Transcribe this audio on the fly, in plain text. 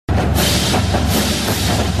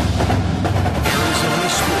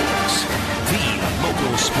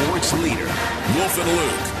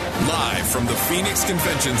Live from the Phoenix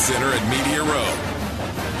Convention Center at Media Row.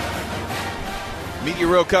 Media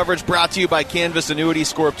Row coverage brought to you by Canvas Annuity.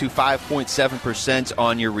 Score up to 5.7%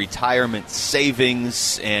 on your retirement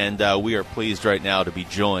savings. And we are pleased right now to be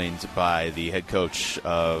joined by the head coach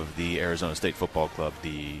of the Arizona State Football Club.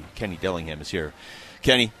 Kenny Dillingham is here.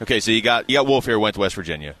 Kenny, okay, so you got Wolf here, went to West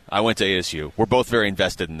Virginia. I went to ASU. We're both very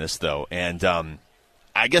invested in this, though. And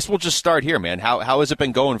I guess we'll just start here, man. How has it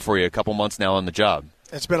been going for you a couple months now on the job?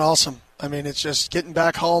 It's been awesome. I mean, it's just getting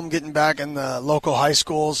back home, getting back in the local high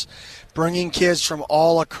schools, bringing kids from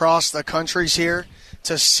all across the countries here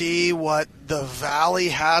to see what the Valley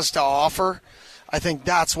has to offer. I think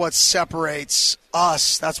that's what separates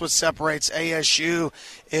us. That's what separates ASU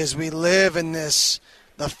is we live in the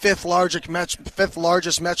fifth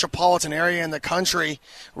largest metropolitan area in the country,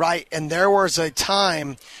 right? And there was a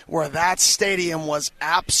time where that stadium was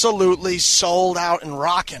absolutely sold out and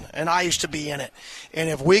rocking, and I used to be in it. And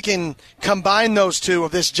if we can combine those two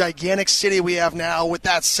of this gigantic city we have now with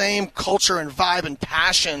that same culture and vibe and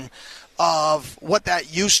passion of what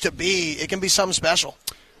that used to be, it can be something special.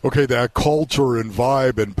 Okay, that culture and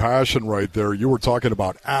vibe and passion right there, you were talking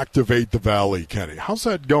about Activate the Valley, Kenny. How's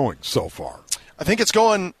that going so far? I think it's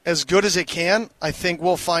going as good as it can. I think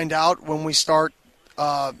we'll find out when we start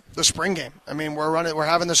the spring game. I mean, we're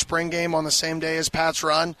having the spring game on the same day as Pat's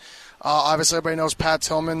run. Obviously, everybody knows Pat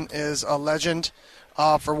Tillman is a legend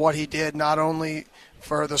for what he did, not only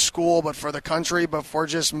for the school but for the country, but for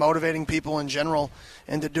just motivating people in general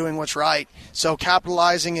into doing what's right. So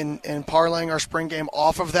capitalizing and parlaying our spring game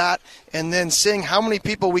off of that, and then seeing how many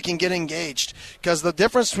people we can get engaged. Because the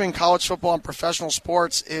difference between college football and professional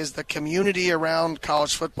sports is the community around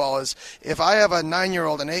college football. Is if I have a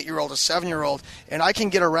 9-year-old, an 8-year-old, a 7-year-old, and I can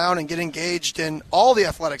get around and get engaged in all the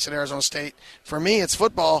athletics at Arizona State, for me it's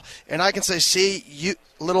football, and I can say, see, you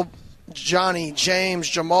little Johnny, James,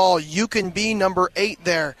 Jamal, you can be number 8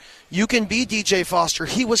 there. You can be DJ Foster.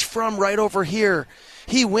 He was from right over here.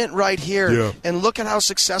 He went right here. Yeah. And look at how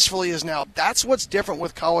successful he is now. That's what's different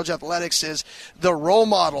with college athletics is the role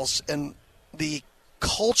models and the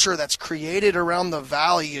culture that's created around the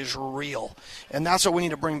Valley is real. And that's what we need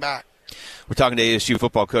to bring back. We're talking to ASU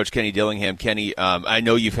football coach Kenny Dillingham. Kenny, I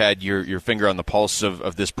know you've had your finger on the pulse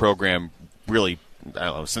of this program really, I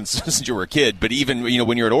don't know, since you were a kid, but even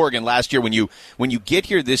when you're at Oregon last year, when you get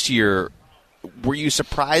here this year, were you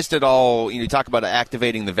surprised at all? You talk about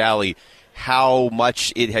activating the Valley, how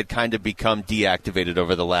much it had kind of become deactivated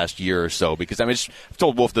over the last year or so. Because I've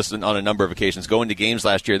told Wolf this on a number of occasions. Going to games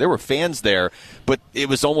last year, there were fans there, but it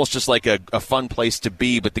was almost just like a fun place to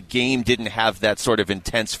be. But the game didn't have that sort of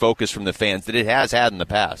intense focus from the fans that it has had in the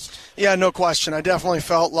past. Yeah, no question. I definitely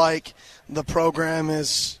felt like the program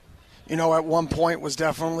is, at one point was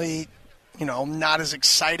definitely, not as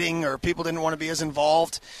exciting, or people didn't want to be as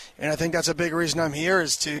involved. And I think that's a big reason I'm here,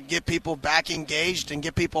 is to get people back engaged and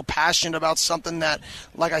get people passionate about something that,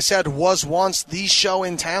 like I said, was once the show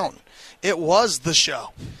in town. It was the show.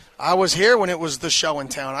 I was here when it was the show in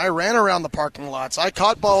town. I ran around the parking lots. I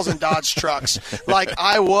caught balls in Dodge trucks. Like,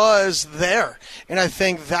 I was there. And I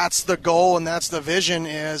think that's the goal and that's the vision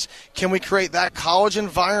is, can we create that college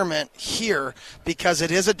environment here, because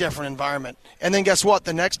it is a different environment. And then guess what?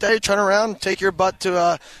 The next day, turn around, take your butt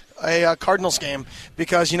to a Cardinals game,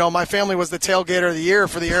 because, my family was the tailgater of the year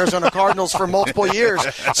for the Arizona Cardinals for multiple years.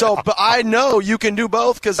 But I know you can do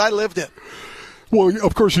both because I lived it. Well,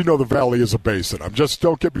 of course, the Valley is a basin.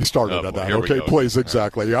 Don't get me started on that. Okay, please,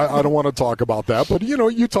 exactly. I don't want to talk about that, but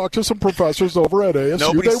you talk to some professors over at ASU.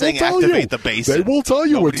 Nobody's saying activate the basin. They will tell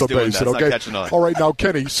you it's a basin. That. Okay. It's not catching on. All right, now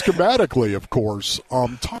Kenny, schematically, of course,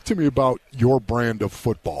 talk to me about your brand of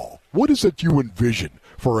football. What is it you envision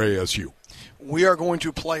for ASU? We are going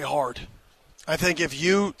to play hard. I think if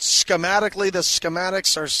you schematically, the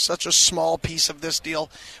schematics are such a small piece of this deal.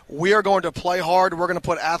 We are going to play hard. We're going to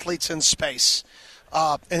put athletes in space.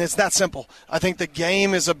 And it's that simple. I think the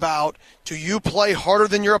game is about, do you play harder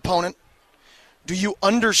than your opponent? Do you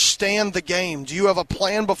understand the game? Do you have a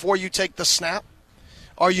plan before you take the snap?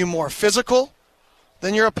 Are you more physical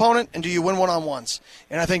than your opponent? And do you win one-on-ones?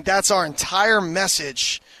 And I think that's our entire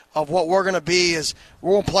message of what we're going to be is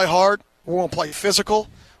we're going to play hard. We're going to play physical.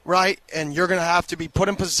 Right? And you're going to have to be put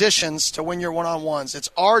in positions to win your one-on-ones. It's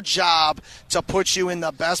our job to put you in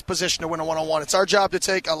the best position to win a one-on-one. It's our job to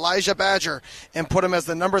take Elijah Badger and put him as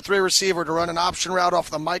the number 3 receiver to run an option route off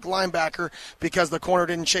the Mike linebacker because the corner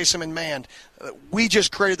didn't chase him in man. We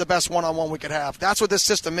just created the best one-on-one we could have. That's what this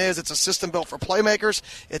system is. It's a system built for playmakers.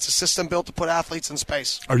 It's a system built to put athletes in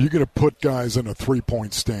space. Are you going to put guys in a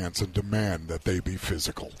three-point stance and demand that they be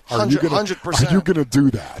physical? 100%. Are you going to do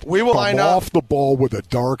that? We will line up off the ball with a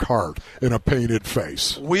dart dark heart and a painted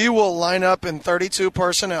face. We will line up in 32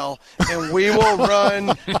 personnel, and we will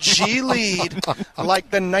run G lead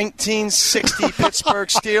like the 1960 Pittsburgh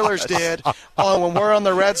Steelers did when we're on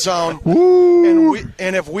the red zone.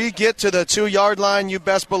 And if we get to the 2-yard line, you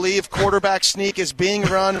best believe quarterback sneak is being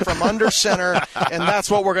run from under center, and that's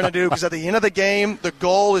what we're going to do, because at the end of the game, the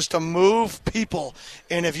goal is to move people.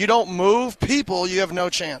 And if you don't move people, you have no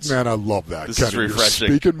chance. Man, I love that. This is refreshing.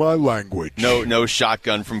 You're speaking my language. No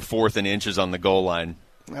shotgun from 4th and inches on the goal line.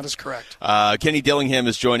 That is correct. Kenny Dillingham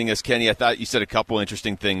is joining us. Kenny, I thought you said a couple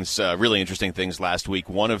interesting things, really interesting things last week.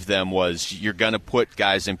 One of them was you're going to put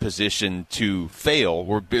guys in position to fail,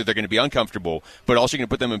 where they're going to be uncomfortable, but also you're going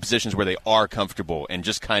to put them in positions where they are comfortable and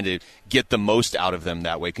just kind of get the most out of them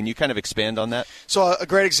that way. Can you kind of expand on that? So a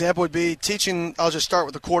great example would be teaching, I'll just start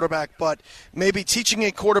with the quarterback, but maybe teaching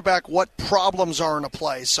a quarterback what problems are in a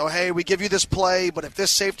play. So, hey, we give you this play, but if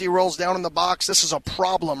this safety rolls down in the box, this is a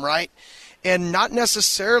problem, right? And not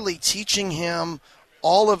necessarily teaching him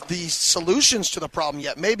all of the solutions to the problem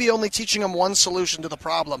yet. Maybe only teaching him one solution to the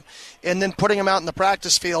problem, and then putting him out in the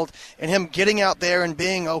practice field and him getting out there and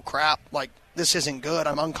being, oh, crap, like, this isn't good.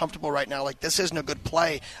 I'm uncomfortable right now. Like, this isn't a good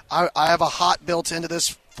play. I have a hot built into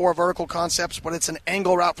this 4 vertical concepts, but it's an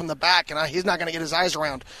angle route from the back, and he's not going to get his eyes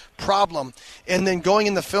around. Problem. And then going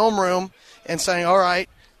in the film room and saying, all right,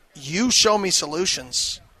 you show me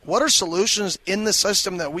solutions. What are solutions in the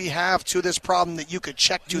system that we have to this problem that you could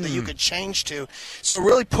check to, that you could change to? So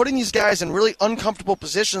really putting these guys in really uncomfortable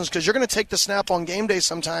positions, because you're going to take the snap on game day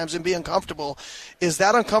sometimes and be uncomfortable. Is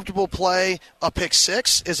that uncomfortable play a pick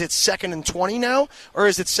 6? Is it 2nd and 20 now, or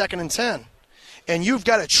is it 2nd and 10? And you've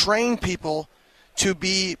got to train people to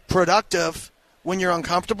be productive when you're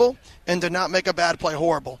uncomfortable and to not make a bad play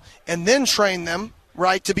horrible. And then train them,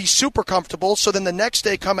 right, to be super comfortable, so then the next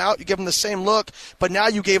day come out, you give them the same look, but now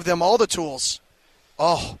you gave them all the tools.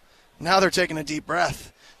 Oh, now they're taking a deep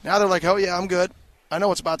breath. Now they're like, oh, yeah, I'm good. I know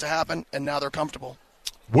what's about to happen, and now they're comfortable.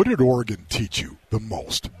 What did Oregon teach you the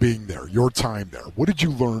most, being there, your time there? What did you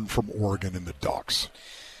learn from Oregon and the Ducks?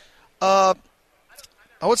 I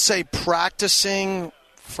would say practicing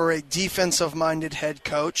for a defensive-minded head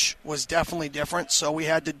coach was definitely different, so we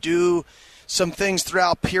had to do some things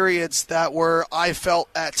throughout periods that were, I felt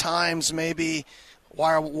at times, maybe,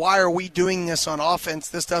 why are we doing this on offense?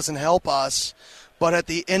 This doesn't help us. But at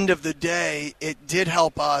the end of the day, it did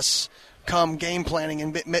help us come game planning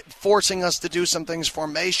and forcing us to do some things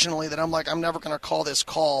formationally that I'm like, I'm never going to call this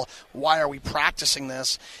call. Why are we practicing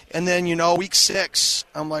this? And then, week 6,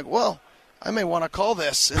 I'm like, well, I may want to call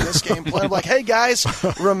this in this game plan. I'm like, hey, guys,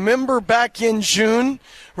 remember back in June,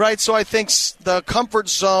 right? So I think the comfort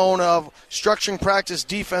zone of structuring practice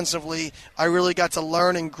defensively, I really got to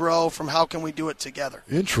learn and grow from how can we do it together.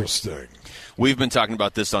 Interesting. We've been talking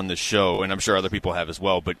about this on this show, and I'm sure other people have as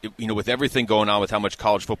well, but with everything going on, with how much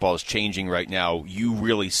college football is changing right now, you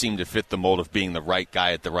really seem to fit the mold of being the right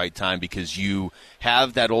guy at the right time, because you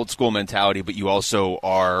have that old school mentality, but you also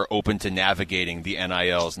are open to navigating the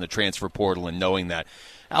NILs and the transfer portal and knowing that.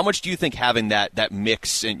 How much do you think having that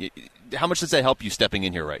mix, and how much does that help you stepping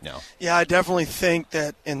in here right now? Yeah, I definitely think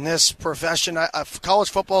that in this profession, college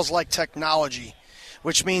football is like technology,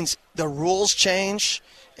 which means the rules change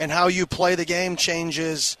and how you play the game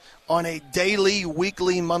changes on a daily,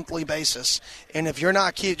 weekly, monthly basis. And if you're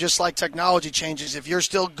not just like technology changes, if you're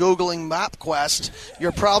still Googling MapQuest,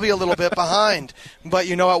 you're probably a little bit behind. But,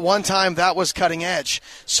 at one time that was cutting edge.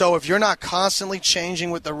 So if you're not constantly changing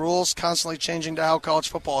with the rules, constantly changing to how college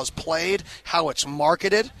football is played, how it's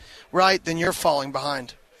marketed, right, then you're falling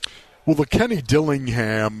behind. Will the Kenny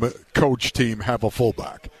Dillingham coach team have a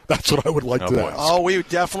fullback? That's what I would like to ask. Oh, we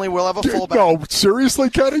definitely will have a fullback. No, seriously,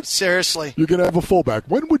 Kenny? Seriously. You're going to have a fullback.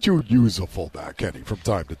 When would you use a fullback, Kenny, from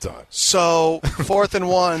time to time? So 4th and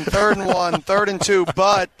 1, 3rd and 1, 3rd and 2.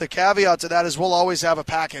 But the caveat to that is we'll always have a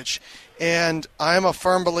package. And I am a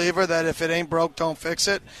firm believer that if it ain't broke, don't fix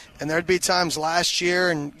it. And there'd be times last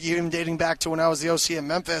year, and even dating back to when I was the OC in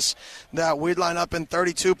Memphis, that we'd line up in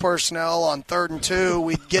 32 personnel on 3rd and 2.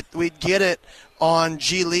 We'd get it on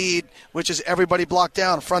G lead, which is everybody blocked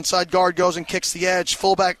down. Frontside guard goes and kicks the edge.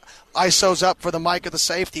 Fullback ISOs up for the mic of the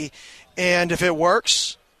safety. And if it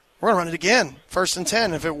works, we're going to run it again. 1st and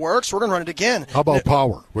 10. If it works, we're going to run it again. How about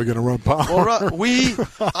power? We're going to run power.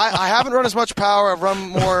 I haven't run as much power. I've run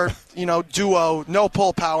more, duo, no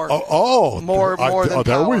pull power. More than power.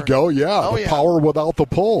 There we go. Yeah, power without the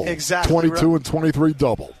pull. Exactly. 22 and 23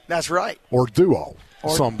 double. That's right. Or duo.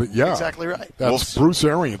 Exactly right. That's Bruce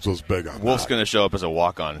Arians was big on Wolf's going to show up as a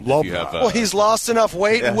walk-on. Love that. Well, he's lost enough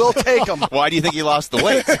weight, and we'll take him. Why do you think he lost the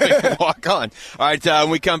weight? Walk on. All right, when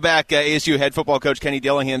we come back, ASU head football coach Kenny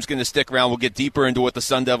Dillingham is going to stick around. We'll get deeper into what the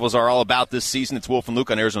Sun Devils are all about this season. It's Wolf and Luke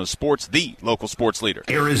on Arizona Sports, the local sports leader.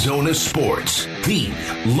 Arizona Sports, the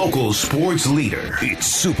local sports leader. It's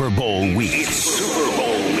Super Bowl week.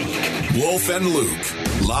 Wolf and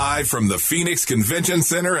Luke, live from the Phoenix Convention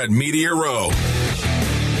Center at Media Row.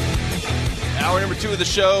 Hour number 2 of the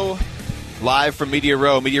show, live from Media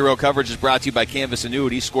Row. Media Row coverage is brought to you by Canvas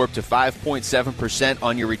Annuities. Score up to 5.7%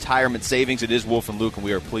 on your retirement savings. It is Wolf and Luke, and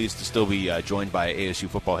we are pleased to still be joined by ASU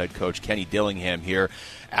football head coach Kenny Dillingham here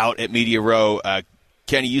out at Media Row.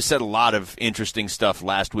 Kenny, you said a lot of interesting stuff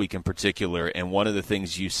last week in particular, and one of the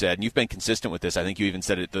things you said, and you've been consistent with this, I think you even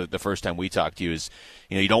said it the first time we talked to you, is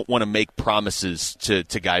you don't want to make promises to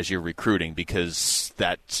guys you're recruiting because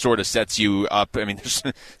that sort of sets you up. I mean,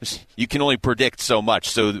 you can only predict so much.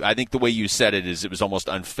 So I think the way you said it is it was almost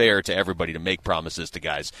unfair to everybody to make promises to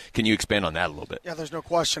guys. Can you expand on that a little bit? Yeah, there's no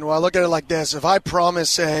question. Well, I look at it like this. If I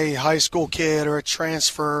promise a high school kid or a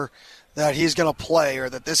transfer that he's going to play or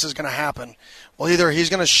that this is going to happen, well, either he's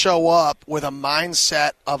going to show up with a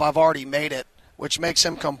mindset of I've already made it, which makes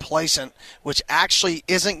him complacent, which actually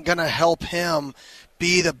isn't going to help him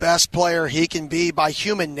be the best player he can be by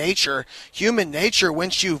human nature. Human nature,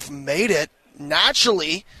 once you've made it,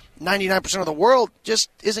 naturally 99% of the world just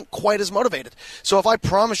isn't quite as motivated. So if I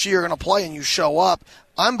promise you you're going to play and you show up,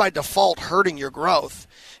 I'm by default hurting your growth.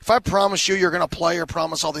 If I promise you you're going to play or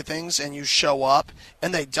promise all the things and you show up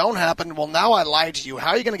and they don't happen, well, now I lied to you. How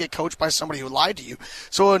are you going to get coached by somebody who lied to you?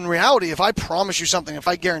 So in reality, if I promise you something, if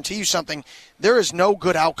I guarantee you something, there is no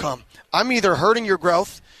good outcome. I'm either hurting your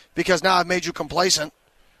growth because now I've made you complacent,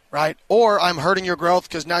 right? Or I'm hurting your growth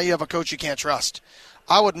because now you have a coach you can't trust.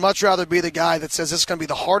 I would much rather be the guy that says this is going to be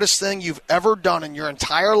the hardest thing you've ever done in your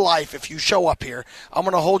entire life if you show up here. I'm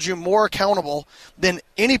going to hold you more accountable than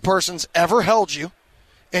any person's ever held you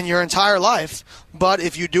in your entire life. But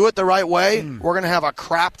if you do it the right way, we're going to have a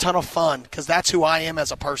crap ton of fun because that's who I am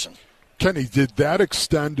as a person. Kenny, did that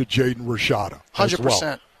extend to Jaden Rashada?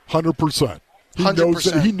 100%. 100%. He 100%. knows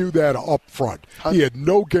that. He knew that up front. He had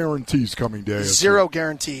no guarantees coming to ASU. Zero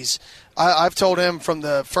guarantees. I've told him from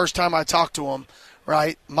the first time I talked to him,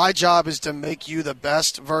 right, my job is to make you the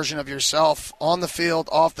best version of yourself on the field,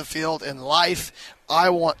 off the field, in life. I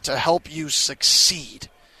want to help you succeed.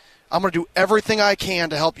 I'm going to do everything I can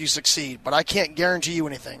to help you succeed, but I can't guarantee you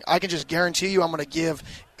anything. I can just guarantee you I'm going to give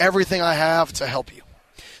everything I have to help you.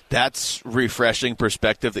 That's refreshing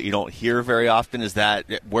perspective that you don't hear very often.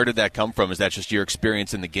 Where did that come from? Is that just your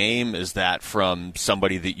experience in the game? Is that from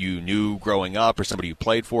somebody that you knew growing up or somebody you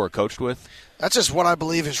played for or coached with? That's just what I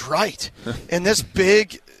believe is right. In this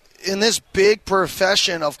big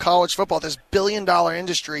profession of college football, this billion-dollar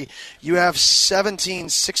industry, you have 17,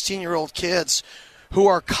 16-year-old kids who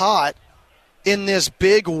are caught in this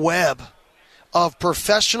big web of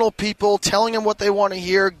professional people telling them what they want to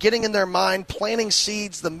hear, getting in their mind, planting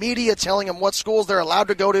seeds, the media telling them what schools they're allowed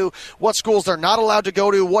to go to, what schools they're not allowed to go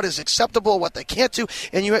to, what is acceptable, what they can't do.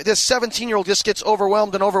 And this 17-year-old just gets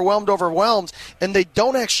overwhelmed, and they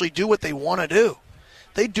don't actually do what they want to do.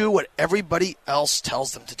 They do what everybody else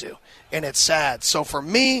tells them to do, and it's sad. So for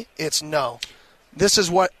me, it's no. This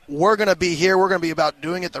is what we're going to be here. We're going to be about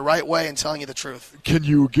doing it the right way and telling you the truth. Can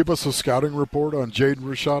you give us a scouting report on Jaden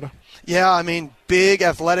Rashada? Yeah, I mean, big,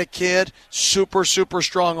 athletic kid, super, super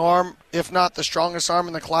strong arm, if not the strongest arm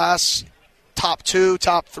in the class. Top 2,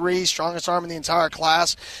 top 3, strongest arm in the entire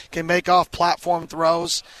class. Can make off platform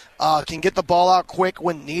throws. Can get the ball out quick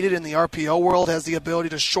when needed in the RPO world. Has the ability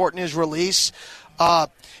to shorten his release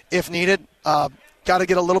if needed. Got to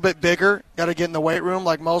get a little bit bigger. Got to get in the weight room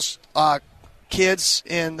like most kids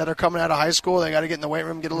that are coming out of high school. They got to get in the weight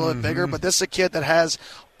room, get a little bit bigger. But this is a kid that has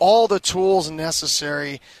all the tools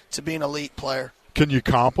necessary to be an elite player. Can you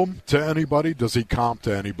comp him to anybody? Does he comp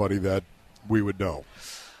to anybody that we would know?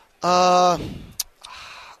 I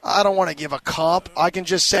don't want to give a comp. I can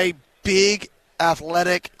just say big,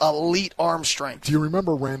 athletic, elite arm strength. Do you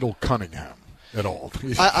remember Randall Cunningham at all?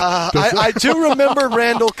 I do remember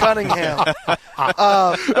Randall Cunningham.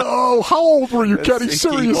 How old were you, Kenny?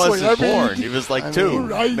 Seriously, he wasn't born. He was like 2.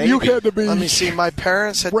 You had to be. Let me see. My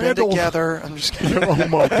parents had been together. I'm just kidding. Oh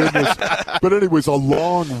my goodness! But anyways, a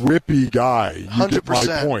long, whippy guy. You 100%. Get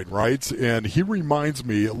my point, right? And he reminds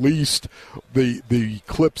me, at least the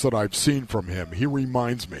clips that I've seen from him, he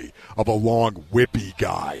reminds me of a long, whippy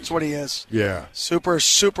guy. That's what he is. Yeah. Super,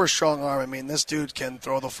 super strong arm. I mean, this dude can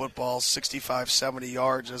throw the football 65, 70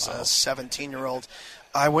 yards as a 17-year-old.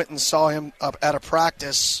 I went and saw him up at a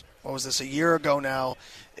practice what was this, a year ago now,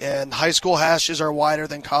 and high school hashes are wider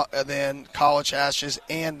than college hashes,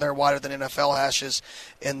 and they're wider than NFL hashes.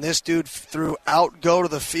 And this dude threw out go to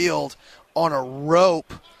the field on a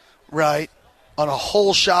rope, right, on a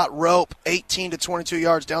whole shot rope, 18 to 22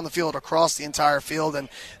 yards down the field across the entire field. And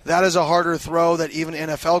that is a harder throw that even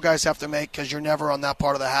NFL guys have to make because you're never on that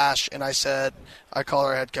part of the hash. And I called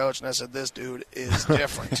our head coach, and I said, this dude is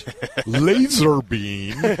different. Laser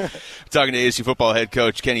beam. Talking to ASU football head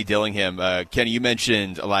coach Kenny Dillingham. Kenny, you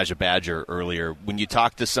mentioned Elijah Badger earlier. When you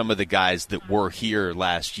talk to some of the guys that were here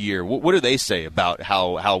last year, what do they say about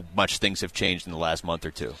how much things have changed in the last month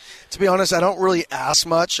or two? To be honest, I don't really ask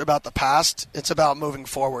much about the past. It's about moving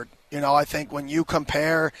forward. I think when you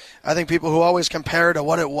compare, I think people who always compare to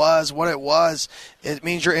what it was, it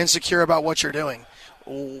means you're insecure about what you're doing.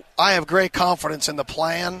 I have great confidence in the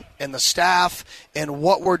plan, in the staff, in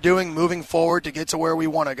what we're doing moving forward to get to where we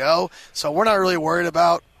want to go. So we're not really worried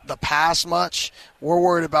about the past much. We're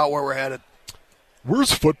worried about where we're headed.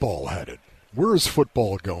 Where's football headed? Where is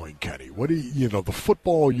football going, Kenny? What do the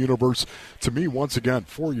football universe, to me, once again,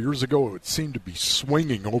 4 years ago, it seemed to be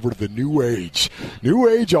swinging over to the new age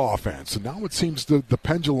offense. And now it seems the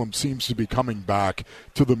pendulum seems to be coming back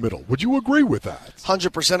to the middle. Would you agree with that?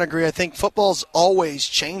 100% agree. I think football's always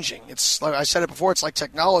changing. It's like I said it before, it's like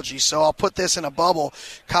technology. So I'll put this in a bubble.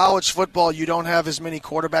 College football, you don't have as many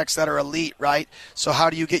quarterbacks that are elite, right? So how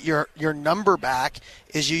do you get your number back?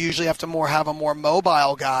 Is you usually have to have a more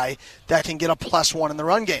mobile guy that can get a +1 in the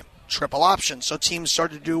run game. Triple option. So teams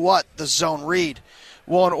started to do what? The zone read.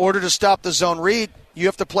 Well, in order to stop the zone read, you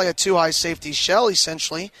have to play a 2-high safety shell,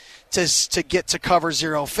 essentially, to get to cover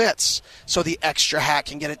 0 fits. So the extra hat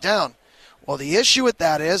can get it down. Well, the issue with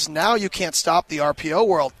that is now you can't stop the RPO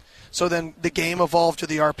world. So then the game evolved to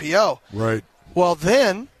the RPO. Right. Well,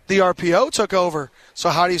 then the RPO took over. So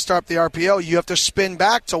how do you start the RPO? You have to spin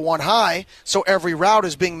back to 1 high, so every route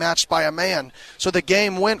is being matched by a man. So the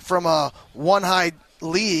game went from a 1 high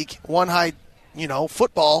league, 1 high,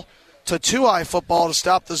 football, to 2 high football to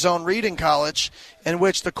stop the zone read in college, in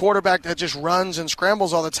which the quarterback that just runs and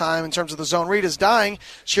scrambles all the time in terms of the zone read is dying.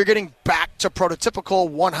 So you're getting back to prototypical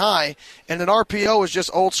 1 high, and an RPO is just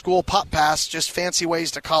old school pop pass, just fancy ways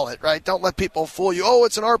to call it, right? Don't let people fool you. Oh,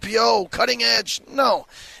 it's an RPO, cutting edge. No,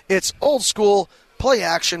 it's old school play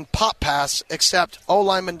action pop pass, except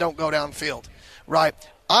O-linemen don't go downfield, right?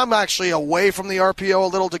 I'm actually away from the RPO a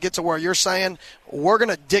little to get to where you're saying we're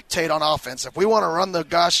going to dictate on offense. If we want to run the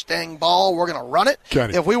gosh dang ball, we're going to run it.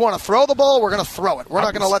 Kenny, if we want to throw the ball, we're going to throw it. We're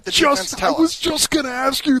not going to let the defense tell us. I was just going to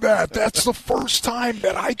ask you that. That's the first time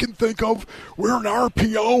that I can think of where an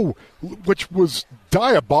RPO, which was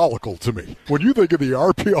diabolical to me. When you think of the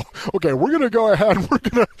RPO, okay, we're going to go ahead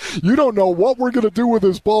and you don't know what we're going to do with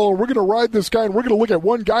this ball, and we're going to ride this guy, and we're going to look at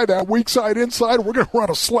one guy that weak side inside, and we're going to run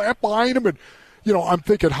a slap behind him, and I'm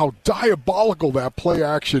thinking how diabolical that play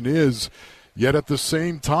action is, yet at the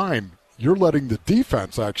same time, you're letting the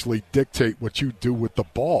defense actually dictate what you do with the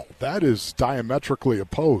ball. That is diametrically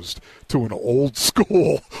opposed to an old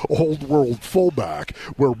school, old world fullback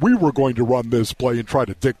where we were going to run this play and try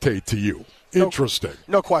to dictate to you. Interesting.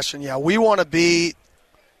 No question, yeah. We want to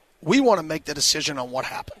make the decision on what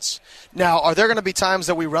happens. Now, are there going to be times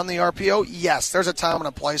that we run the RPO? Yes, there's a time and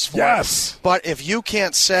a place for it. But if you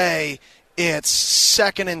can't say it's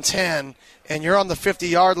 2nd and 10 and you're on the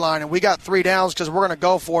 50-yard line and we got 3 downs because we're going to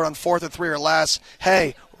go for it on 4th and 3 or less,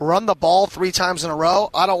 hey, run the ball 3 times in a row,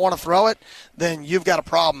 I don't want to throw it, then you've got a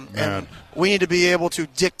problem. Man. And we need to be able to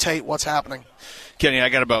dictate what's happening. Kenny, I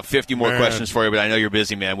got about 50 more questions for you, but I know you're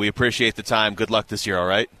busy, man. We appreciate the time. Good luck this year, all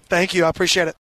right? Thank you. I appreciate it.